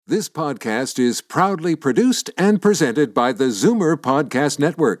This podcast is proudly produced and presented by the Zoomer Podcast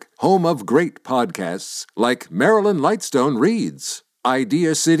Network, home of great podcasts like Marilyn Lightstone Reads,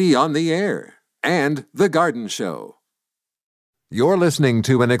 Idea City on the Air, and The Garden Show. You're listening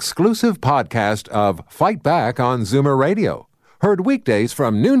to an exclusive podcast of Fight Back on Zoomer Radio, heard weekdays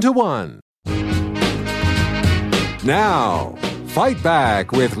from noon to 1. Now, Fight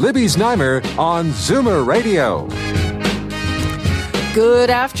Back with Libby Znaimer on Zoomer Radio. Good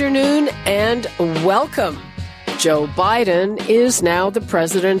afternoon and welcome. Joe Biden is now the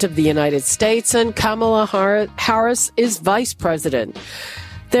president of the United States and Kamala Harris is vice president.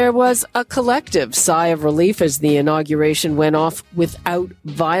 There was a collective sigh of relief as the inauguration went off without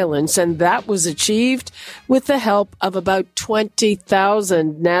violence, and that was achieved with the help of about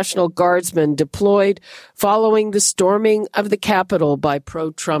 20,000 National Guardsmen deployed following the storming of the Capitol by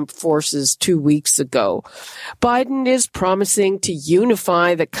pro-Trump forces 2 weeks ago. Biden is promising to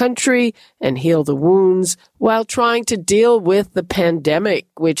unify the country and heal the wounds while trying to deal with the pandemic,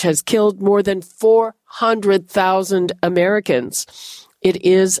 which has killed more than 400,000 Americans. It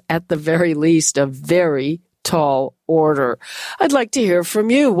is, at the very least, a very tall order. I'd like to hear from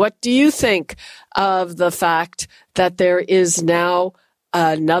you. What do you think of the fact that there is now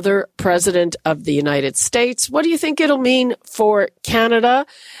another president of the United States? What do you think it'll mean for Canada?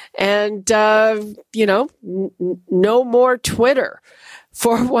 And, no more Twitter.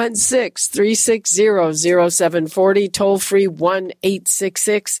 416-360-0740, toll free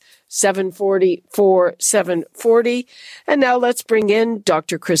 1-866-740-4740. And now let's bring in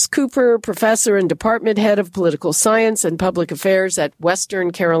Dr. Chris Cooper, professor and department head of political science and public affairs at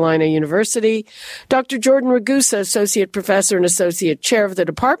Western Carolina University, Dr. Jordan Ragusa, associate professor and associate chair of the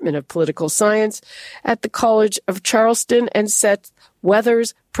Department of Political Science at the College of Charleston, and Seth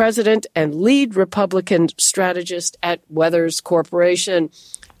Weathers, president and lead Republican strategist at Weathers Corporation.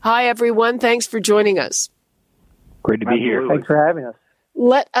 Hi, everyone. Thanks for joining us. Great to be here. Thanks for having us.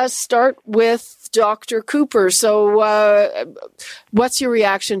 Let us start with Dr. Cooper. So what's your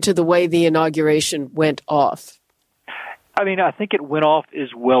reaction to the way the inauguration went off? I think it went off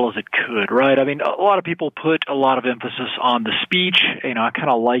as well as it could, right? A lot of people put a lot of emphasis on the speech. I kind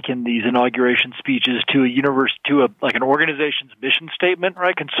of liken these inauguration speeches to an organization's mission statement,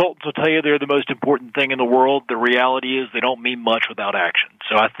 right? Consultants will tell you they're the most important thing in the world. The reality is they don't mean much without action.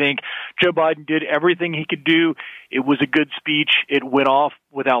 So I think Joe Biden did everything he could do. It was a good speech. It went off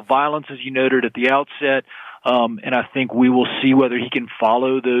without violence, as you noted at the outset. And I think we will see whether he can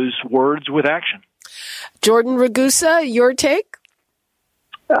follow those words with action. Jordan Ragusa, your take?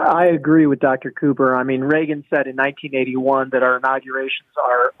 I agree with Dr. Cooper. Reagan said in 1981 that our inaugurations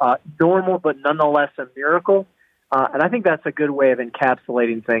are normal, but nonetheless a miracle. And I think that's a good way of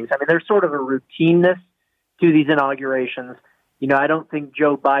encapsulating things. There's sort of a routineness to these inaugurations. I don't think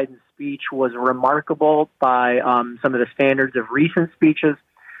Joe Biden's speech was remarkable by some of the standards of recent speeches.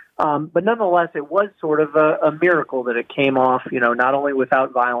 But nonetheless, it was sort of a miracle that it came off, not only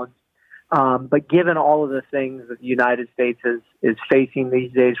without violence, but given all of the things that the United States is facing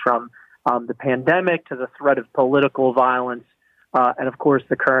these days, from the pandemic to the threat of political violence, and, of course,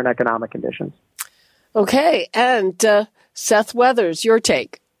 the current economic conditions. Okay. And Seth Weathers, your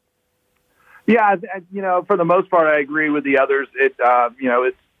take? Yeah, for the most part, I agree with the others. It's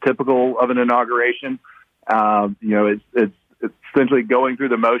typical of an inauguration. It's essentially going through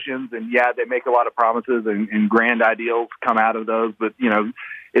the motions, and they make a lot of promises and grand ideals come out of those. But,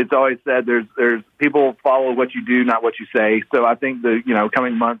 it's always said there's people follow what you do, not what you say. So I think the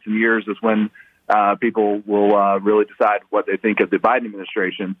coming months and years is when people will really decide what they think of the Biden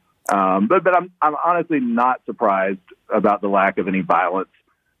administration. But I'm honestly not surprised about the lack of any violence.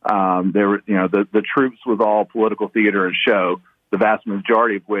 There were the troops was all political theater and show, the vast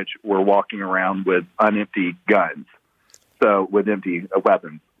majority of which were walking around with unempty guns, so with empty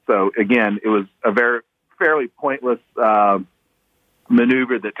weapons. So again, it was a fairly pointless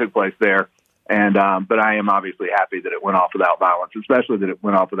maneuver that took place there, and but I am obviously happy that it went off without violence, especially that it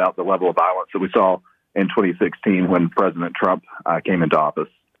went off without the level of violence that we saw in 2016 when President Trump came into office.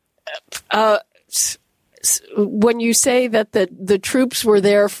 When you say that the troops were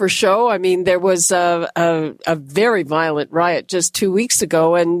there for show, there was a very violent riot just 2 weeks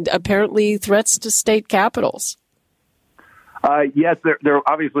ago, and apparently threats to state capitals. Yes, there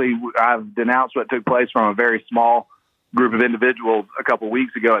obviously I've denounced what took place from a very small group of individuals a couple of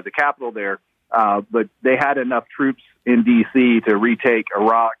weeks ago at the Capitol there, but they had enough troops in D.C. to retake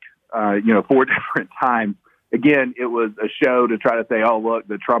Iraq, 4 different times. Again, it was a show to try to say, oh, look,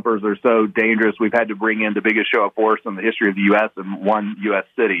 the Trumpers are so dangerous. We've had to bring in the biggest show of force in the history of the U.S. in one U.S.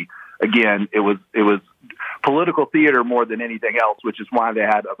 city. again, it was political theater more than anything else, which is why they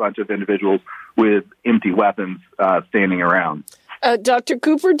had a bunch of individuals with empty weapons standing around. Dr.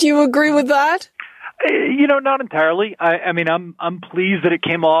 Cooper, do you agree with that? Not entirely. I mean, I'm pleased that it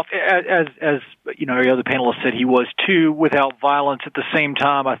came off, as the other panelists said he was too, without violence. At the same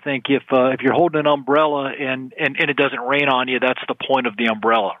time, I think if you're holding an umbrella and it doesn't rain on you, that's the point of the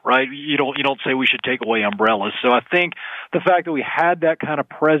umbrella, right? You don't say we should take away umbrellas. So I think the fact that we had that kind of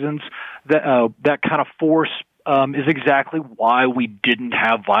presence, that kind of force, is exactly why we didn't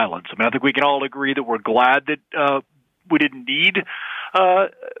have violence. I mean, I think we can all agree that we're glad that we didn't need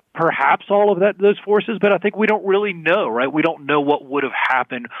perhaps all of those forces, but I think we don't really know, right? We don't know what would have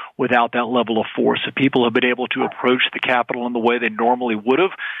happened without that level of force. If people have been able to approach the Capitol in the way they normally would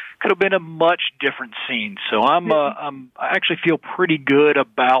have, could have been a much different scene. So I actually feel pretty good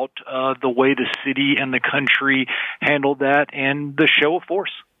about the way the city and the country handled that and the show of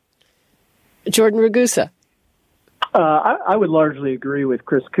force. Jordan Ragusa. I would largely agree with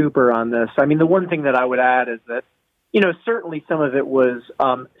Chris Cooper on this. I mean, the one thing that I would add is that certainly some of it was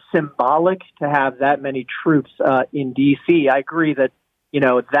symbolic to have that many troops in D.C. I agree that,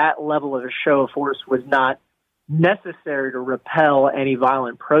 that level of a show of force was not necessary to repel any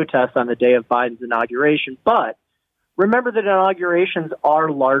violent protests on the day of Biden's inauguration. But remember that inaugurations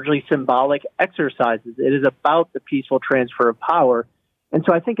are largely symbolic exercises. It is about the peaceful transfer of power. And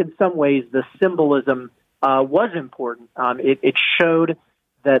so I think in some ways the symbolism was important. It showed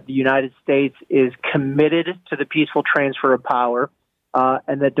that the United States is committed to the peaceful transfer of power,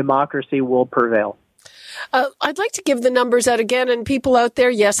 and that democracy will prevail. I'd like to give the numbers out again, and people out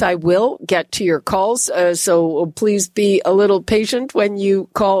there, yes, I will get to your calls, so please be a little patient when you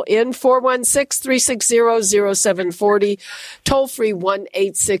call in. 416-360-0740, toll-free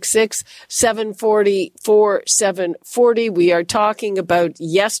 1-866-740-4740. We are talking about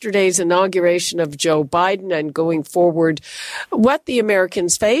yesterday's inauguration of Joe Biden and going forward what the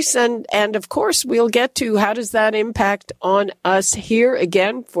Americans face, and of course, we'll get to how does that impact on us here.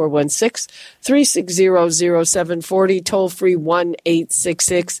 Again, 416-360-0740, toll-free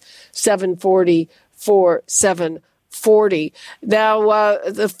 1-866-740-4740. Now,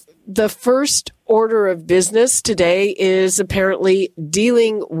 the first order of business today is apparently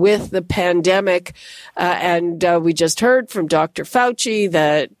dealing with the pandemic. And we just heard from Dr. Fauci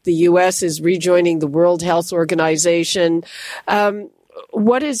that the U.S. is rejoining the World Health Organization.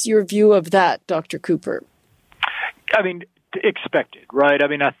 What is your view of that, Dr. Cooper? I mean, expected, right? I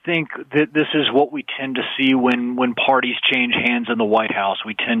mean, I think that this is what we tend to see when parties change hands in the White House.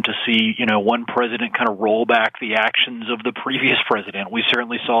 We tend to see, one president kind of roll back the actions of the previous president. We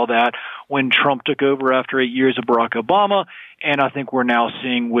certainly saw that when Trump took over after 8 years of Barack Obama. And I think we're now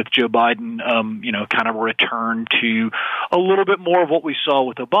seeing with Joe Biden, kind of a return to a little bit more of what we saw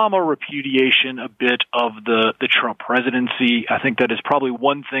with Obama, repudiation a bit of the Trump presidency. I think that is probably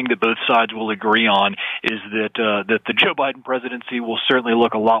one thing that both sides will agree on is that the Joe Biden presidency will certainly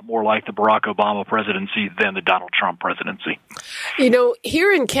look a lot more like the Barack Obama presidency than the Donald Trump presidency.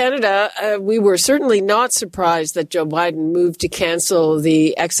 Here in Canada, we were certainly not surprised that Joe Biden moved to cancel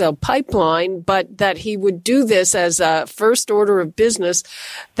the XL pipeline, but that he would do this as a first order of business,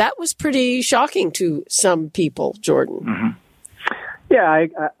 that was pretty shocking to some people, Jordan. Mm-hmm. Yeah,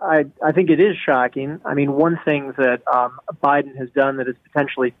 I think it is shocking. I mean, one thing that Biden has done that is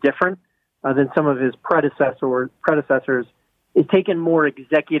potentially different than some of his predecessors is taken more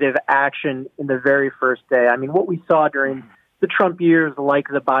executive action in the very first day. I mean, what we saw during the Trump years, like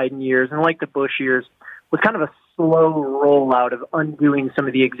the Biden years, and like the Bush years, was kind of a slow rollout of undoing some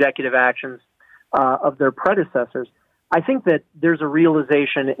of the executive actions of their predecessors. I think that there's a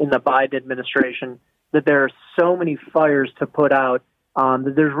realization in the Biden administration that there are so many fires to put out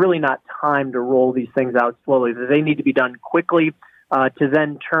that there's really not time to roll these things out slowly, that they need to be done quickly to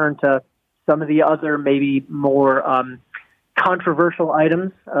then turn to some of the other maybe more controversial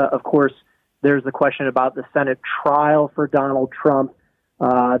items. Of course, there's the question about the Senate trial for Donald Trump.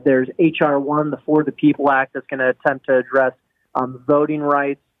 There's H.R. 1, the For the People Act, that's going to attempt to address voting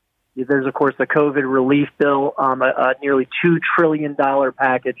rights. There's, of course, the COVID relief bill, a nearly $2 trillion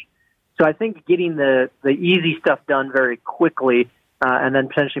package. So I think getting the easy stuff done very quickly and then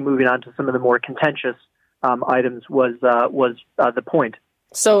potentially moving on to some of the more contentious items was the point.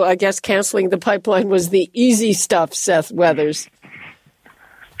 So I guess canceling the pipeline was the easy stuff, Seth Weathers.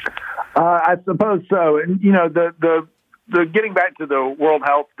 I suppose so. And, the getting back to the World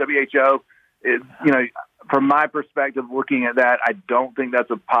Health, WHO, from my perspective, looking at that, I don't think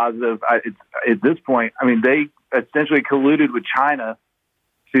that's a positive. At this point, I mean, they essentially colluded with China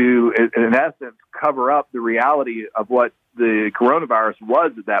to, in essence, cover up the reality of what the coronavirus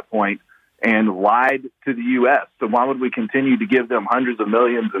was at that point and lied to the U.S. So why would we continue to give them hundreds of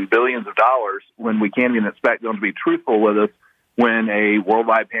millions and billions of dollars when we can't even expect them to be truthful with us when a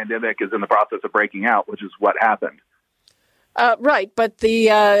worldwide pandemic is in the process of breaking out, which is what happened? Right, but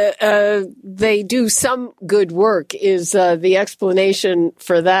they do some good work is the explanation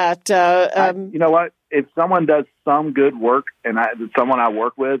for that. You know what? If someone does some good work, and someone I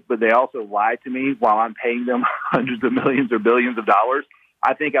work with, but they also lie to me while I'm paying them hundreds of millions or billions of dollars,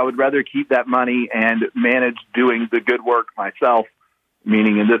 I think I would rather keep that money and manage doing the good work myself,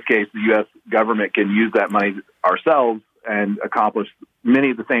 meaning in this case, the U.S. government can use that money ourselves and accomplish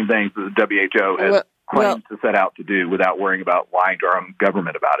many of the same things that the WHO has claimed to set out to do without worrying about lying to our own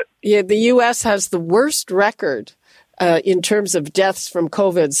government about it. Yeah, the U.S. has the worst record in terms of deaths from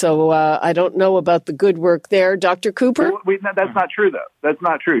COVID, so I don't know about the good work there. Dr. Cooper? That's not true, though. That's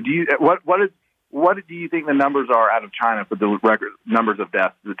not true. What do you think the numbers are out of China for the record numbers of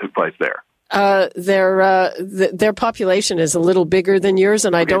deaths that took place there? Their population is a little bigger than yours,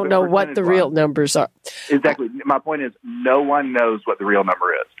 and I don't know what the real numbers are. Exactly. My point is no one knows what the real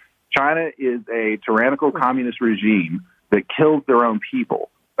number is. China is a tyrannical communist regime that kills their own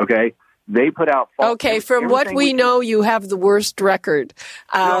people, okay? They put out... from what we know, you have the worst record.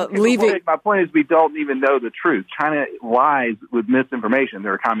 My point is we don't even know the truth. China lies with misinformation.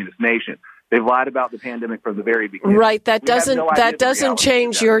 They're a communist nation. They've lied about the pandemic from the very beginning. Right. That doesn't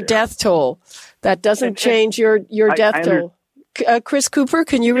change your death toll. That doesn't change your death toll. Chris Cooper,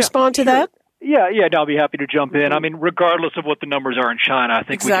 can you respond to that? Yeah, I'll be happy to jump in. I mean, regardless of what the numbers are in China, I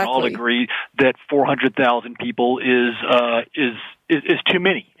think we can all agree that 400,000 people is too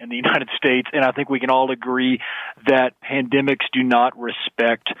many in the United States, and I think we can all agree that pandemics do not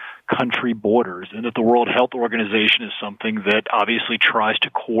respect country borders, and that the World Health Organization is something that obviously tries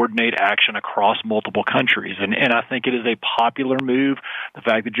to coordinate action across multiple countries. And I think it is a popular move. The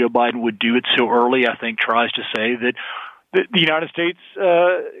fact that Joe Biden would do it so early, I think, tries to say that the United States'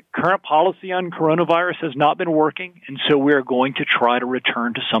 current policy on coronavirus has not been working, and so we're going to try to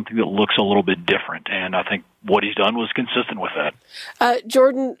return to something that looks a little bit different. And I think what he's done was consistent with that.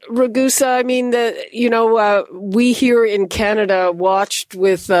 Jordan Ragusa, I mean, we here in Canada watched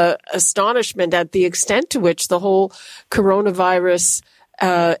with astonishment at the extent to which the whole coronavirus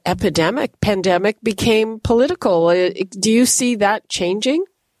pandemic became political. Do you see that changing?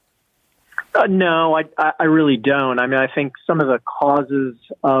 No, I really don't. I mean, I think some of the causes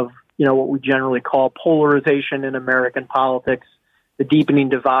of, what we generally call polarization in American politics, the deepening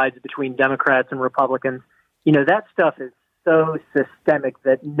divides between Democrats and Republicans, that stuff is so systemic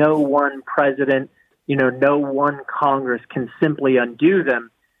that no one president, no one Congress can simply undo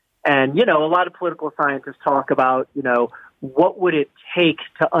them. And, a lot of political scientists talk about, what would it take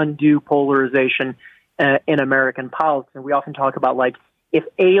to undo polarization in American politics? And we often talk about, if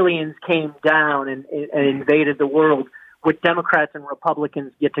aliens came down and invaded the world, would Democrats and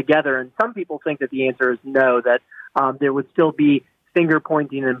Republicans get together? And some people think that the answer is no, that there would still be finger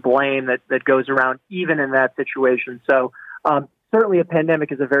pointing and blame that goes around even in that situation. So certainly a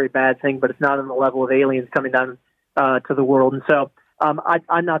pandemic is a very bad thing, but it's not on the level of aliens coming down to the world. And so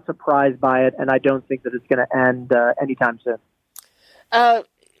I'm not surprised by it, and I don't think that it's going to end anytime soon.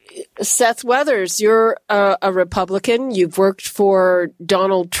 Seth Weathers, you're a Republican. You've worked for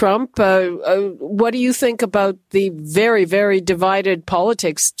Donald Trump. What do you think about the very, very divided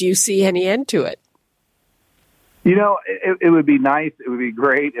politics? Do you see any end to it? It would be nice. It would be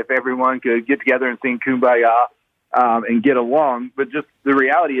great if everyone could get together and sing Kumbaya and get along. But just the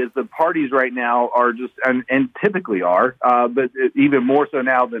reality is the parties right now are just, and typically are, but even more so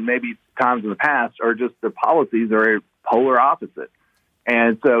now than maybe times in the past, are just the policies are polar opposite.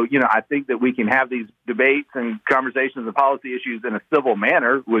 And so, I think that we can have these debates and conversations and policy issues in a civil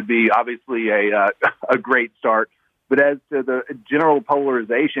manner would be obviously a great start. But as to the general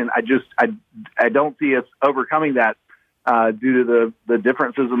polarization, I don't see us overcoming that due to the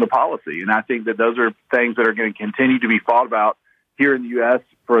differences in the policy. And I think that those are things that are going to continue to be fought about here in the U.S.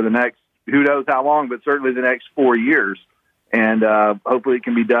 for the next, who knows how long, but certainly the next 4 years. And hopefully it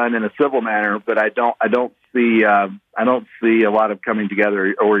can be done in a civil manner. But I don't see a lot of coming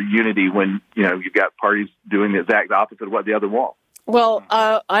together or unity when you've got parties doing the exact opposite of what the other want. Well,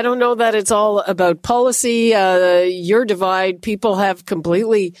 I don't know that it's all about policy. Your divide, people have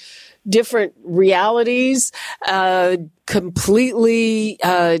completely different realities, completely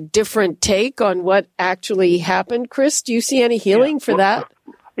different take on what actually happened. Chris, do you see any healing for that?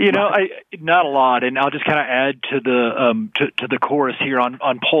 Not a lot, and I'll just kind of add to the chorus here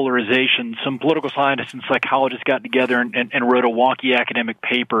on polarization. Some political scientists and psychologists got together and wrote a wonky academic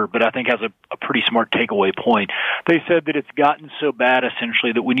paper, but I think has a pretty smart takeaway point. They said that it's gotten so bad,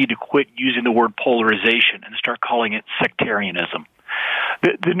 essentially, that we need to quit using the word polarization and start calling it sectarianism.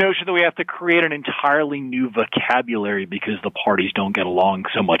 The notion that we have to create an entirely new vocabulary because the parties don't get along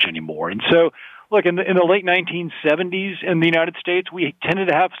so much anymore. And so, look, in the late 1970s in the United States, we tended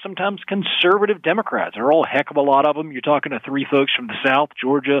to have sometimes conservative Democrats. There are a whole heck of a lot of them. You're talking to three folks from the South,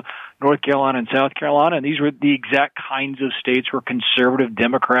 Georgia, North Carolina, and South Carolina, and these were the exact kinds of states where conservative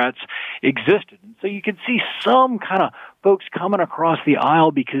Democrats existed. And so you could see some kind of folks coming across the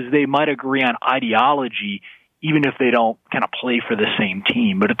aisle because they might agree on ideology, even if they don't kind of play for the same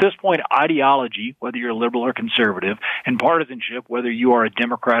team. But at this point, ideology, whether you're liberal or conservative, and partisanship, whether you are a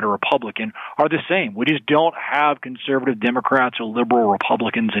Democrat or Republican, are the same. We just don't have conservative Democrats or liberal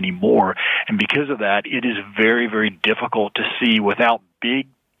Republicans anymore. And because of that, it is very, very difficult to see without big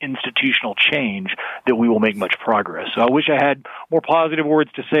institutional change that we will make much progress. So I wish I had more positive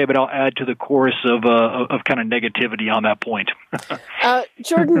words to say, but I'll add to the chorus of kind of negativity on that point.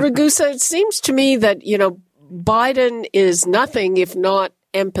 Jordan Ragusa, it seems to me that, Biden is nothing if not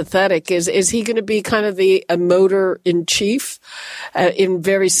empathetic. Is he going to be kind of the emoter in chief, in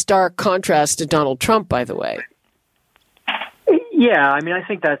very stark contrast to Donald Trump, by the way? Yeah, I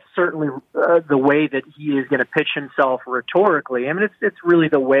think that's certainly the way that he is going to pitch himself rhetorically. It's really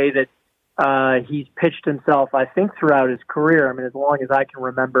the way that he's pitched himself, I think, throughout his career. As long as I can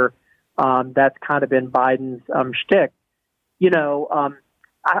remember, that's kind of been Biden's shtick.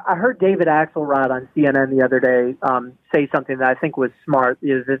 I heard David Axelrod on CNN the other day say something that I think was smart,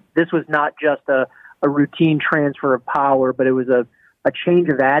 is that this was not just a routine transfer of power, but it was a change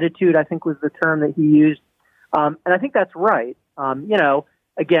of attitude, I think was the term that he used. And I think that's right.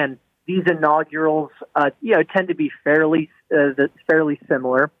 Again, these inaugurals, tend to be fairly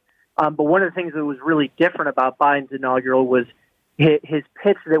similar. But one of the things that was really different about Biden's inaugural was his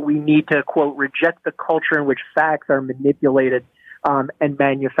pitch that we need to, quote, reject the culture in which facts are manipulated and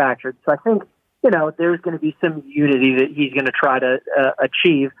manufactured. So I think, there's going to be some unity that he's going to try to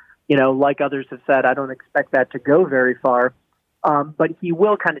achieve. Like others have said, I don't expect that to go very far. But he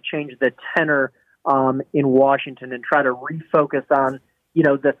will kind of change the tenor in Washington and try to refocus on,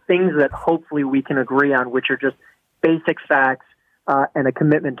 the things that hopefully we can agree on, which are just basic facts and a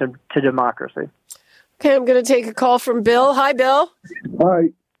commitment to democracy. Okay, I'm going to take a call from Bill. Hi, Bill. Hi.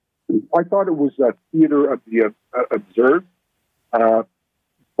 I thought it was a theater of the absurd.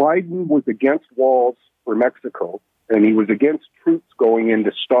 Biden was against walls for Mexico, and he was against troops going in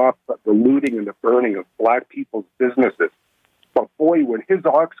to stop the looting and the burning of black people's businesses. But boy, when his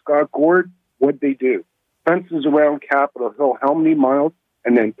ox got gored, what'd they do? Fences around Capitol Hill, how many miles?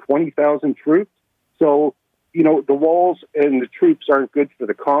 And then 20,000 troops? So, the walls and the troops aren't good for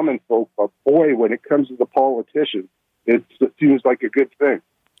the common folk, but boy, when it comes to the politicians, it seems like a good thing.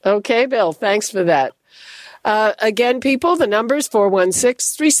 Okay, Bill, thanks for that. Again, people, the number's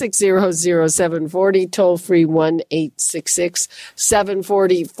 416-360-0740, toll-free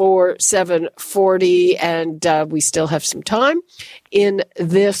 1-866-740-4740, and we still have some time in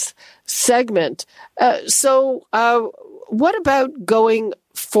this segment. So what about going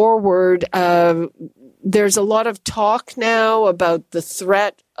forward? There's a lot of talk now about the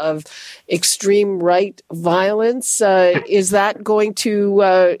threat of extreme right violence. Is that going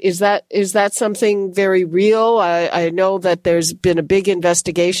to is that something very real? I know that there's been a big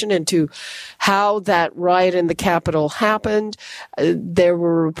investigation into how that riot in the Capitol happened. There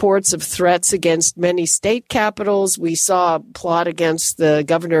were reports of threats against many state capitals. We saw a plot against the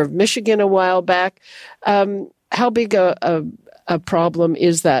governor of Michigan a while back. How big a problem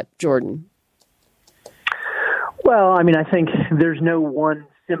is that, Jordan? Well, I think there's no one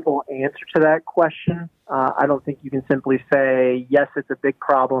simple answer to that question. I don't think you can simply say, yes, it's a big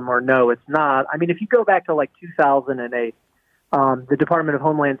problem, or no, it's not. If you go back to 2008, the Department of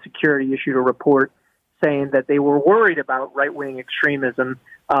Homeland Security issued a report saying that they were worried about right-wing extremism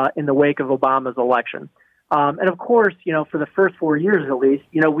in the wake of Obama's election. And of course, for the first 4 years at least,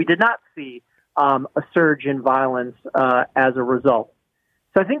 we did not see a surge in violence as a result.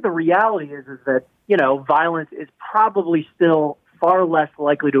 So I think the reality is that, violence is probably still far less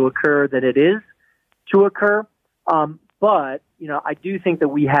likely to occur than it is to occur. But, I do think that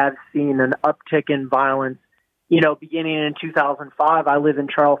we have seen an uptick in violence, beginning in 2005. I live in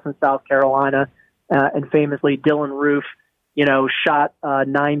Charleston, South Carolina, and famously Dylan Roof, shot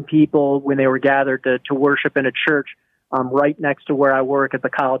 9 people when they were gathered to worship in a church right next to where I work at the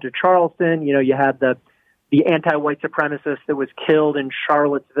College of Charleston. You had the the anti-white supremacist that was killed in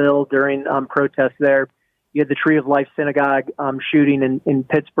Charlottesville during protests there. You had the Tree of Life Synagogue shooting in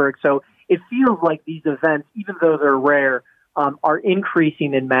Pittsburgh. So it feels like these events, even though they're rare, are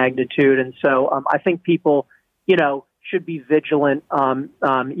increasing in magnitude. And so I think people, should be vigilant,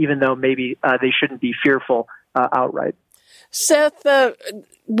 even though maybe they shouldn't be fearful outright. Seth,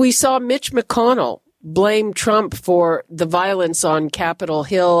 we saw Mitch McConnell blame Trump for the violence on Capitol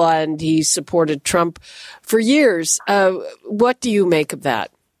Hill, and he supported Trump for years. What do you make of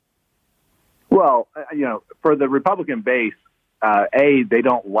that? Well, for the Republican base, they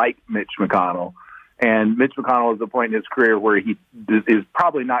don't like Mitch McConnell. And Mitch McConnell is at a point in his career where he is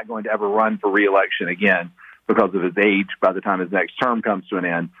probably not going to ever run for re-election again because of his age by the time his next term comes to an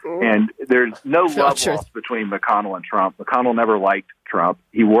end. And there's no love lost between McConnell and Trump. McConnell never liked Trump.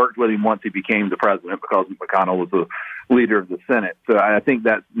 He worked with him once he became the president because McConnell was the leader of the Senate. So I think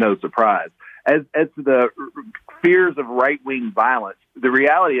that's no surprise. As to the fears of right-wing violence, the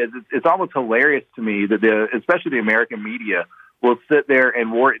reality is it's almost hilarious to me that especially the American media will sit there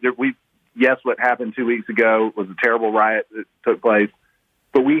and worry. Yes, what happened 2 weeks ago was a terrible riot that took place,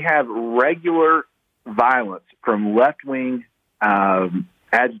 but we have regular violence from left-wing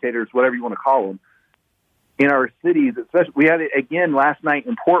agitators, whatever you want to call them, in our cities. Especially, we had it again last night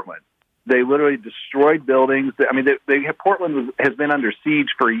in Portland. They literally destroyed buildings. I mean, Portland has been under siege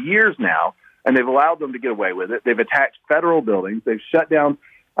for years now, and they've allowed them to get away with it. They've attacked federal buildings. They've shut down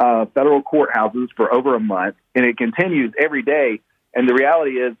federal courthouses for over a month, and it continues every day. And the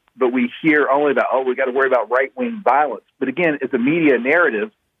reality is, but we hear only about, we got to worry about right-wing violence. But again, it's a media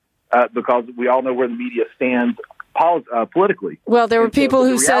narrative because we all know where the media stands politically. Well, there were people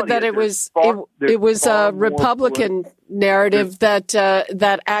who said that it was a Republican narrative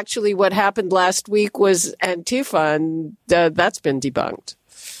that actually what happened last week was Antifa, and that's been debunked.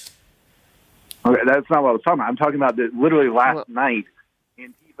 Okay, that's not what I was talking about. I'm talking about that literally last night,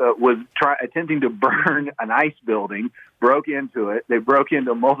 Antifa was attempting to burn an ICE building, broke into it. They broke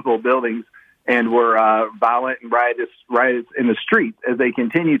into multiple buildings and were violent and riotous in the streets as they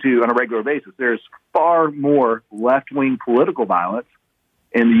continue to on a regular basis. There's far more left-wing political violence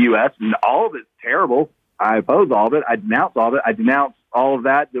in the U.S., and all of it's terrible. I oppose all of it. I denounce all of it. I denounce all of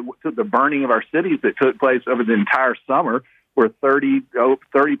that, the burning of our cities that took place over the entire summer where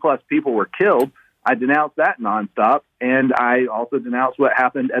 30-plus people were killed. I denounce that nonstop, and I also denounce what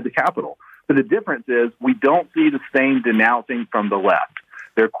happened at the Capitol. But the difference is we don't see the same denouncing from the left.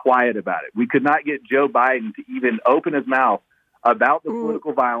 They're quiet about it. We could not get Joe Biden to even open his mouth about the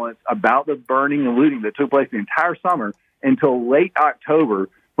political violence, about the burning and looting that took place the entire summer until late October,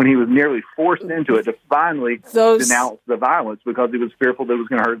 when he was nearly forced into it to finally denounce the violence because he was fearful that it was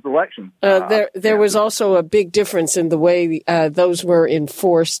going to hurt his election. There was also a big difference in the way those were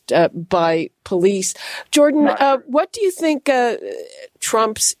enforced by police. Jordan, what do you think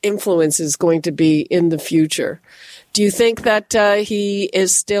Trump's influence is going to be in the future? Do you think that he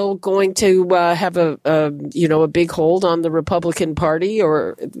is still going to have a big hold on the Republican Party,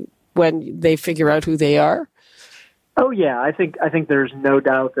 or when they figure out who they are? Oh yeah, I think there's no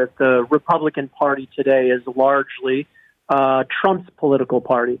doubt that the Republican Party today is largely Trump's political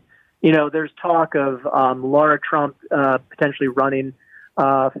party. There's talk of Laura Trump potentially running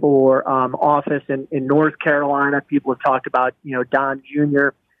for office in North Carolina. People have talked about Don Jr.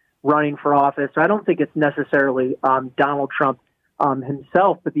 running for office. So I don't think it's necessarily Donald Trump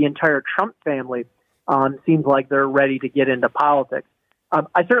himself, but the entire Trump family seems like they're ready to get into politics.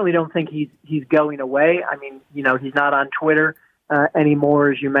 I certainly don't think he's going away. I mean, he's not on Twitter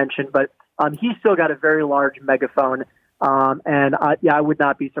anymore, as you mentioned, but he's still got a very large megaphone. I would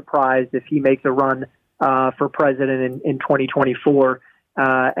not be surprised if he makes a run for president in 2024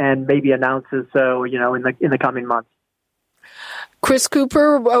 and maybe announces so, in the coming months. Chris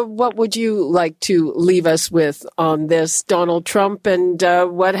Cooper, what would you like to leave us with on this, Donald Trump, and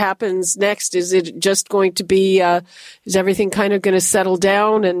what happens next? Is it just going to be, is everything kind of going to settle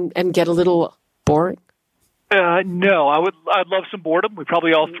down and get a little boring? No, I'd love some boredom. We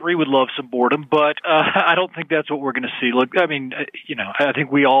probably all three would love some boredom, but I don't think that's what we're going to see. Look, I mean, I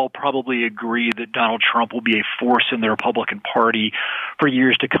think we all probably agree that Donald Trump will be a force in the Republican Party for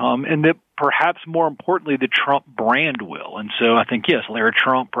years to come, and that perhaps more importantly, the Trump brand will. And so I think, yes, Lara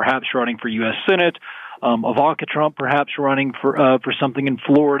Trump perhaps running for U.S. Senate, Ivanka Trump perhaps running for something in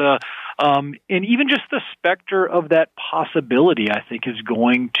Florida. And even just the specter of that possibility, I think, is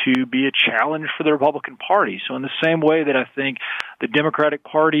going to be a challenge for the Republican Party. So in the same way that I think the Democratic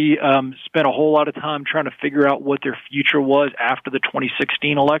Party spent a whole lot of time trying to figure out what their future was after the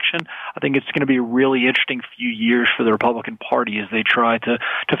 2016 election, I think it's going to be a really interesting few years for the Republican Party as they try to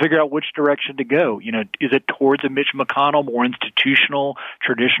figure out which direction to go. You know, is it towards a Mitch McConnell, more institutional,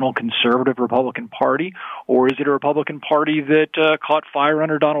 traditional conservative Republican Party, or is it a Republican Party that caught fire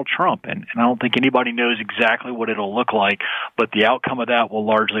under Donald Trump? And I don't think anybody knows exactly what it'll look like, but the outcome of that will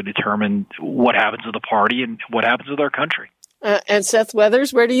largely determine what happens with the party and what happens with our country. And Seth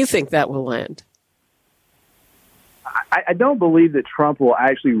Weathers, where do you think that will land? I don't believe that Trump will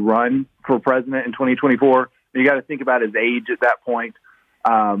actually run for president in 2024. You got to think about his age at that point,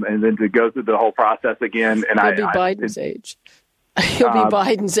 and then to go through the whole process again. And He'll be Biden's age. He'll be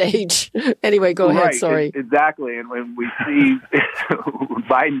Biden's age. Anyway, go ahead. Right, sorry. Exactly. And when we see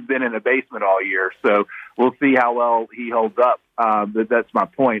Biden's been in a basement all year, so we'll see how well he holds up. That's my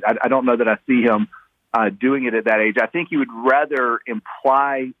point. I don't know that I see him doing it at that age. I think he would rather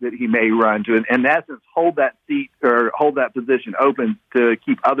imply that he may run to, in essence, hold that seat or hold that position open to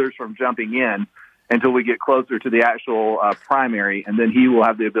keep others from jumping in until we get closer to the actual primary, and then he will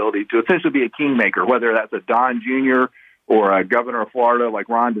have the ability to essentially be a kingmaker, whether that's a Don Jr. or a governor of Florida like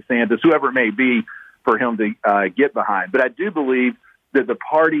Ron DeSantis, whoever it may be, for him to get behind. But I do believe that the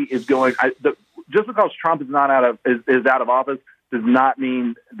party is going. Just because Trump is out of office does not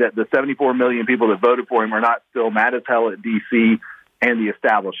mean that the 74 million people that voted for him are not still mad as hell at D.C. and the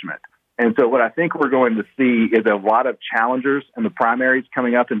establishment. And so what I think we're going to see is a lot of challengers in the primaries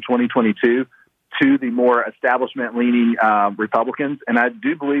coming up in 2022 to the more establishment-leaning Republicans. And I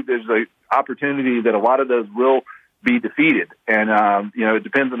do believe there's an opportunity that a lot of those will be defeated. And, it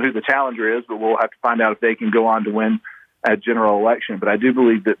depends on who the challenger is, but we'll have to find out if they can go on to win a general election. But I do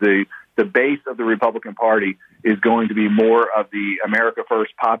believe that the base of the Republican Party is going to be more of the America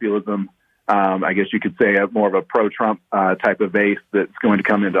First populism, I guess you could say, more of a pro-Trump type of base that's going to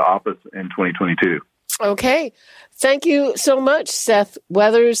come into office in 2022. Okay. Thank you so much, Seth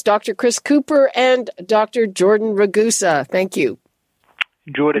Weathers, Dr. Chris Cooper, and Dr. Jordan Ragusa. Thank you.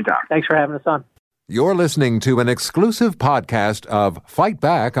 Enjoyed it, Doc. Thanks for having us on. You're listening to an exclusive podcast of Fight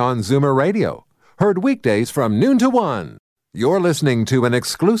Back on Zoomer Radio. Heard weekdays from noon to 1. You're listening to an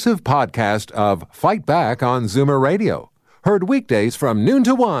exclusive podcast of Fight Back on Zoomer Radio. Heard weekdays from noon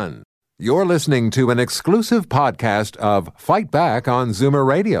to 1. You're listening to an exclusive podcast of Fight Back on Zoomer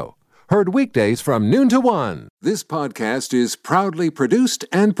Radio. Heard weekdays from noon to 1. This podcast is proudly produced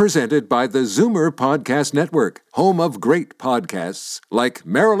and presented by the Zoomer Podcast Network, home of great podcasts like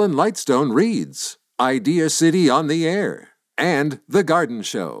Marilyn Lightstone Reads, Idea City on the Air, and The Garden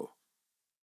Show.